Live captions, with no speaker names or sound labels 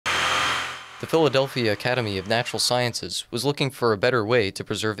The Philadelphia Academy of Natural Sciences was looking for a better way to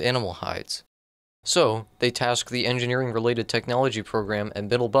preserve animal hides. So, they tasked the engineering-related technology program at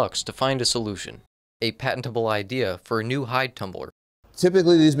Middle Bucks to find a solution, a patentable idea for a new hide tumbler.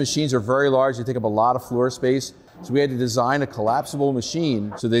 Typically, these machines are very large. They take up a lot of floor space. So we had to design a collapsible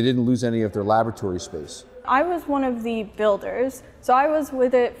machine so they didn't lose any of their laboratory space. I was one of the builders, so I was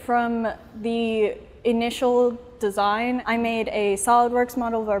with it from the initial design. I made a SolidWorks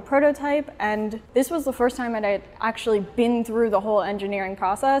model of our prototype, and this was the first time that I'd actually been through the whole engineering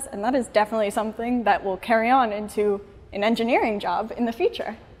process, and that is definitely something that will carry on into an engineering job in the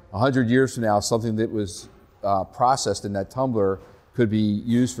future. 100 years from now, something that was processed in that tumbler could be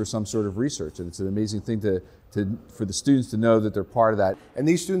used for some sort of research, and it's an amazing thing for the students to know that they're part of that. And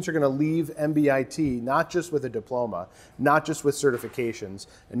these students are going to leave MBIT not just with a diploma, not just with certifications,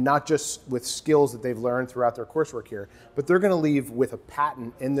 and not just with skills that they've learned throughout their coursework here, but they're going to leave with a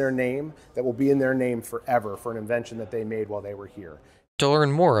patent in their name that will be in their name forever for an invention that they made while they were here. To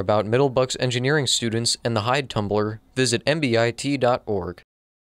learn more about Middle Bucks engineering students and the hide tumbler, visit mbit.org.